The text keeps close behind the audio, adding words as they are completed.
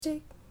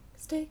Stick,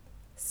 stick,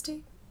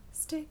 stick,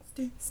 stick,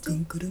 stick,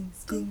 Skunk-a-dum,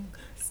 skunk,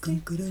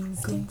 skunk-a-dum,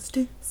 skunk,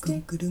 stick,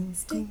 skunk-a-dum,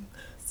 skunk,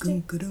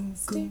 skunk-a-dum,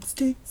 skunk,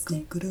 stick,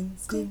 skunk-a-dum,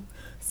 skunk,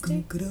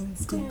 skunk-a-dum,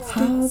 skunk,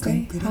 how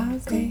stick, great, how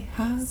great,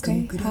 how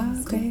great,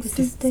 how great is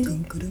this stick?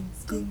 skunk-a-dum,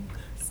 skunk,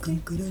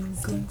 skunk-a-dum,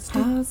 skunk, stick,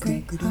 How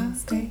great, how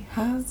great,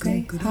 how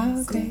great,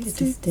 how great is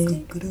this stick?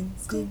 skunk-a-dum,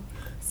 skunk,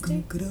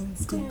 skunk-a-dum,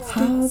 skunk,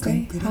 How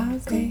great, how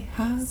great,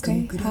 how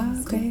great,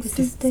 how great is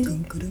this stick?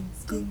 skunk-a-dum,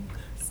 skunk,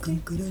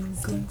 skunk-a-dum,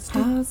 skunk,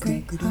 How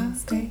great, how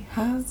great,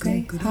 how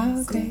great,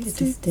 how great is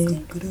this stick?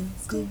 skunk-a-dum,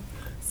 skunk,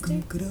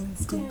 skunk-a-dum,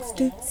 skunk,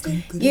 stick,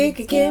 skunk-a-dum, You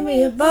could give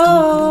me a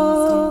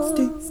bowl,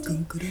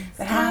 skunk-a-dum,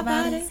 but how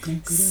about a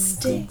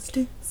stick?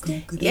 stick,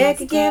 skunk-a-dum, You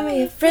could give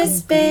me a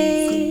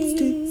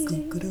frisbee,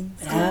 skunk-a-dum,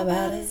 but how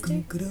about a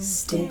skunk-a-dum,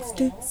 stick?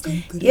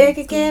 skunk-a-dum, You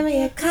could give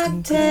me a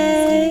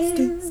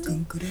cocktail,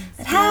 skunk-a-dum,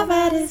 but how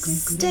about a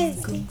stick?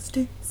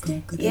 stick,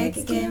 skunk-a-dum, You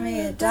could give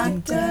me a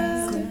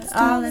doctor,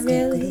 all I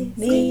really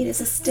need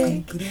is a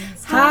stick.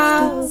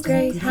 How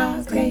great,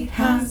 how great,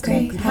 how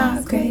great,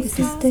 how great is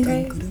this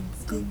stick?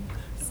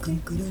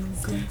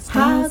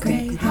 How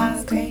great,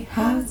 how great,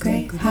 how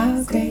great,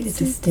 how great is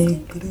this stick?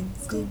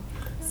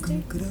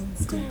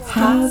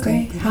 How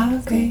great, how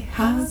great,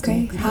 how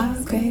great, how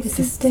great is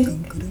this stick?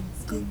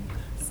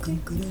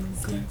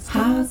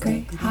 How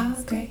great, how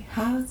great,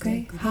 how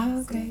great,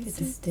 how great is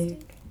this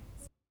stick?